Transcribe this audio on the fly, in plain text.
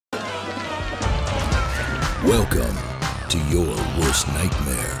Welcome to your worst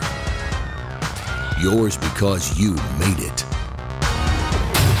nightmare. Yours because you made it.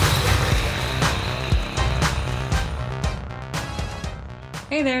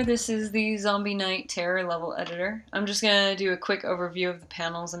 Hey there, this is the Zombie Night Terror level editor. I'm just going to do a quick overview of the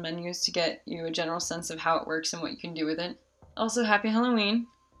panels and menus to get you a general sense of how it works and what you can do with it. Also, happy Halloween.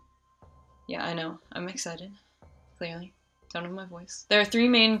 Yeah, I know, I'm excited. Clearly. Tone of my voice. There are three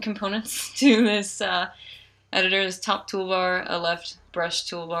main components to this editor. There's top toolbar, a left brush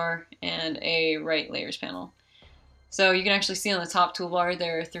toolbar, and a right layers panel. So you can actually see on the top toolbar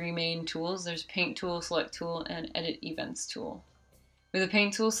there are three main tools. There's paint tool, select tool, and edit events tool. With the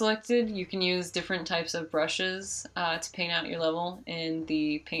paint tool selected, you can use different types of brushes to paint out your level in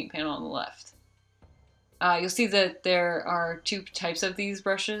the paint panel on the left. You'll see that there are two types of these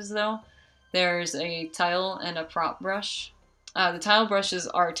brushes though. There's a tile and a prop brush. The tile brushes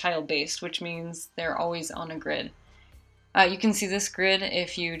are tile based, which means they're always on a grid. You can see this grid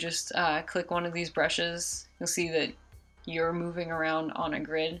if you just click one of these brushes. You'll see that you're moving around on a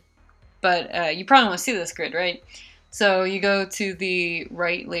grid. But you probably want to see this grid, right? So you go to the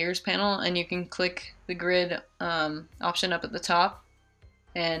right layers panel and you can click the grid option up at the top,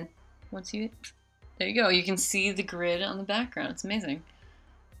 and there you go, you can see the grid on the background. It's amazing.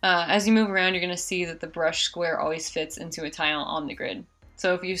 As you move around, you're going to see that the brush square always fits into a tile on the grid.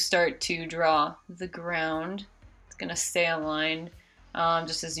 So if you start to draw the ground, it's going to stay aligned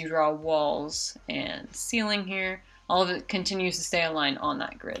just as you draw walls and ceiling here. All of it continues to stay aligned on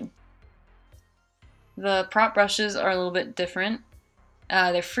that grid. The prop brushes are a little bit different.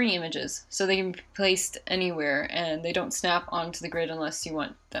 They're free images, so they can be placed anywhere and they don't snap onto the grid unless you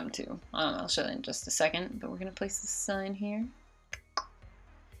want them to. I'll show you in just a second, but we're going to place this sign here.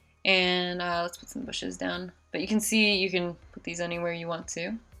 And let's put some bushes down. But you can see you can put these anywhere you want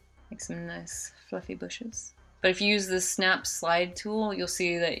to. Make some nice fluffy bushes. But if you use the snap slide tool, you'll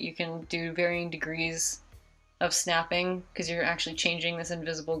see that you can do varying degrees of snapping because you're actually changing this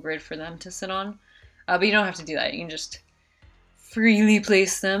invisible grid for them to sit on. But you don't have to do that. You can just freely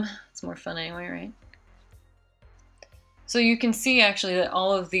place them. It's more fun anyway, right? So you can see actually that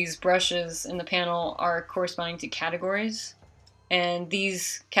all of these brushes in the panel are corresponding to categories, and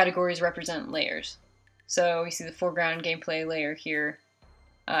these categories represent layers. So we see the foreground gameplay layer here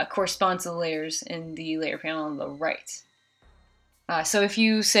corresponds to the layers in the layer panel on the right. So if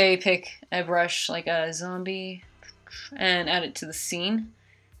you say pick a brush like a zombie and add it to the scene,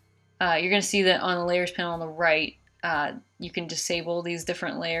 you're going to see that on the layers panel on the right, you can disable these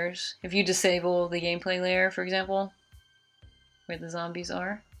different layers. If you disable the gameplay layer, for example, where the zombies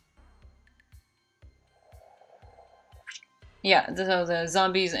are, yeah, so the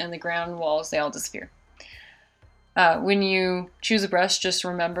zombies and the ground walls, they all disappear. When you choose a brush, just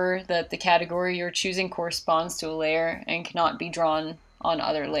remember that the category you're choosing corresponds to a layer and cannot be drawn on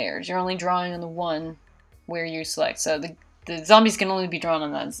other layers. You're only drawing on the one where you select. So the zombies can only be drawn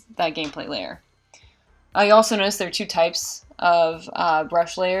on that gameplay layer. You also notice there are two types of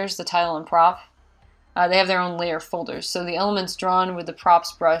brush layers, the tile and prop. They have their own layer folders. So the elements drawn with the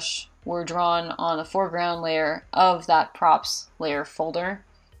props brush were drawn on the foreground layer of that props layer folder.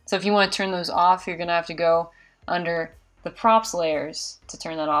 So if you want to turn those off, you're going to have to go under the props layers to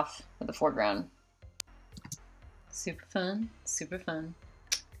turn that off with the foreground. Super fun, super fun.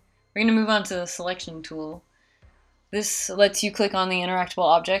 We're going to move on to the selection tool. This lets you click on the interactable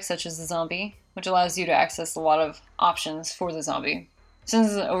object, such as the zombie, which allows you to access a lot of options for the zombie. Since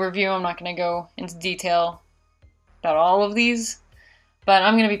it's an overview, I'm not going to go into detail about all of these, but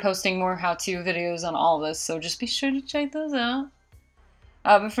I'm going to be posting more how-to videos on all of this, so just be sure to check those out.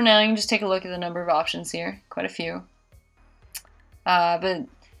 But for now, you can just take a look at the number of options here, quite a few. But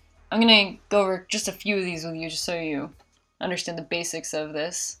I'm going to go over just a few of these with you, just so you understand the basics of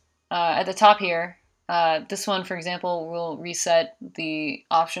this. At the top here, this one, for example, will reset the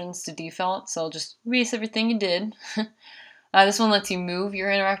options to default, so just erase everything you did. This one lets you move your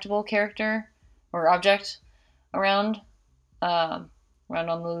interactable character or object around on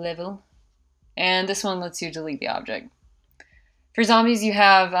the level. And this one lets you delete the object. For zombies, you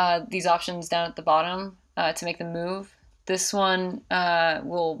have these options down at the bottom to make them move. This one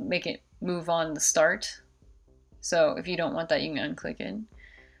will make it move on the start. So if you don't want that, you can unclick it.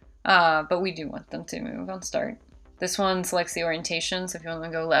 But we do want them to move on start. This one selects the orientation, so if you want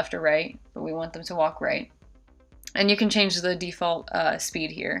them to go left or right, but we want them to walk right. And you can change the default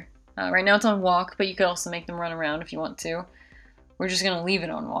speed here. Right now it's on walk, but you could also make them run around if you want to. We're just going to leave it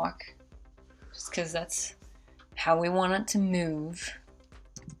on walk, just because that's how we want it to move.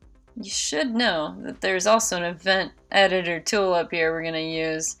 you should know that there's also an event editor tool up here we're going to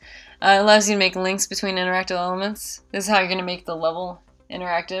use. It allows you to make links between interactive elements. This is how you're going to make the level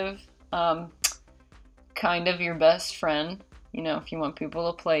interactive. Kind of your best friend, you know, if you want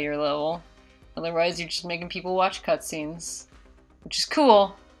people to play your level. Otherwise, you're just making people watch cutscenes, which is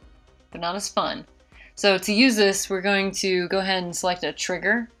cool, but not as fun. So to use this, we're going to go ahead and select a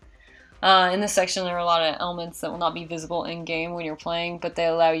trigger. In this section, there are a lot of elements that will not be visible in-game when you're playing, but they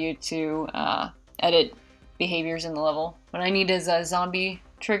allow you to edit behaviors in the level. What I need is a zombie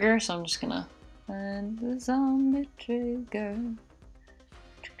trigger, so I'm just gonna find the zombie trigger.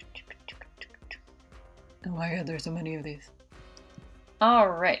 Oh my god, there's so many of these.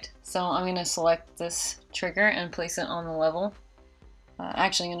 Alright, so I'm gonna select this trigger and place it on the level.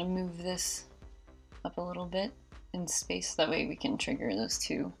 Actually, I'm gonna move this up a little bit in space, that way we can trigger those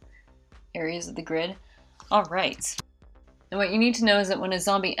two areas of the grid. Alright. And what you need to know is that when a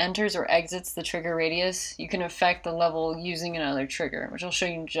zombie enters or exits the trigger radius, you can affect the level using another trigger, which I'll show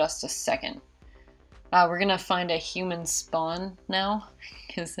you in just a second. We're gonna find a human spawn now,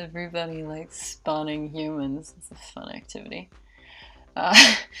 because everybody likes spawning humans. It's a fun activity.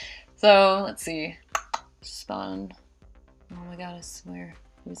 So, let's see. Spawn. Oh my god, I swear.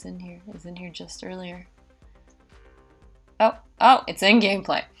 It was in here. It was in here just earlier. Oh, it's in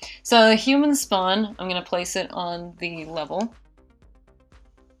gameplay. So the human spawn, I'm going to place it on the level.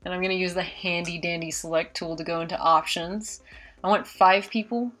 And I'm going to use the handy dandy select tool to go into options. I want 5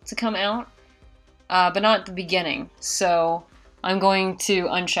 people to come out, but not at the beginning. So I'm going to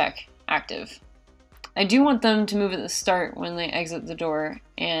uncheck active. I do want them to move at the start when they exit the door,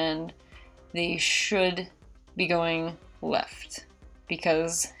 and they should be going left,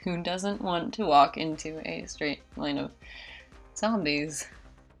 because who doesn't want to walk into a straight line of zombies?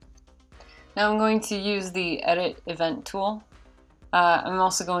 Now I'm going to use the edit event tool. I'm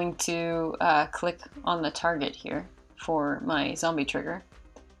also going to click on the target here for my zombie trigger.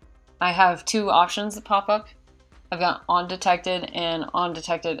 I have 2 options that pop up. I've got on detected and on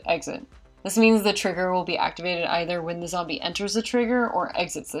detected exit. This means the trigger will be activated either when the zombie enters the trigger or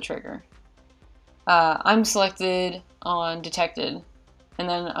exits the trigger. I'm selected on detected, and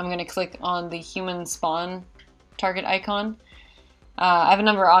then I'm going to click on the human spawn target icon. I have a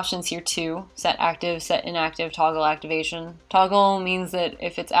number of options here too. Set active, set inactive, toggle activation. Toggle means that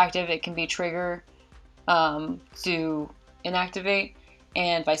if it's active, it can be trigger to inactivate,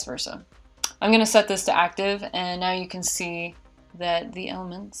 and vice versa. I'm going to set this to active, and now you can see that the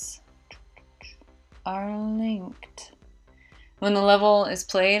elements are linked. When the level is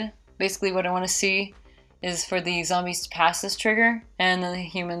played, basically what I want to see is for the zombies to pass this trigger, and then the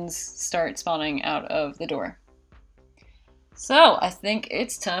humans start spawning out of the door. So I think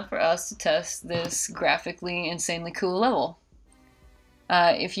it's time for us to test this graphically insanely cool level.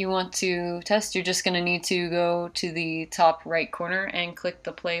 If you want to test, you're just going to need to go to the top right corner and click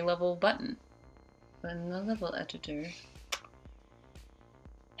the play level button in the level editor.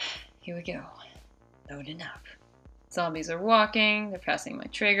 Here we go. Loading up. Zombies are walking, they're passing my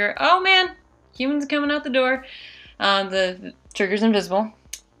trigger. Oh man! Humans coming out the door. The trigger's invisible,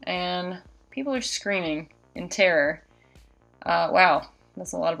 and people are screaming in terror. Wow,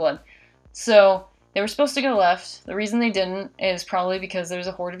 that's a lot of blood. So, they were supposed to go left. The reason they didn't is probably because there's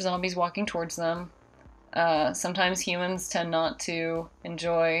a horde of zombies walking towards them. Sometimes humans tend not to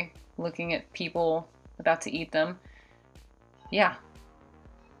enjoy looking at people about to eat them. Yeah,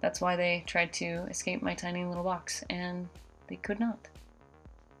 that's why they tried to escape my tiny little box, and they could not.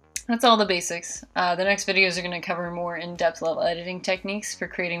 That's all the basics. The next videos are going to cover more in-depth level editing techniques for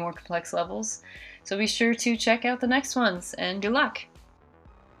creating more complex levels. So be sure to check out the next ones, and good luck!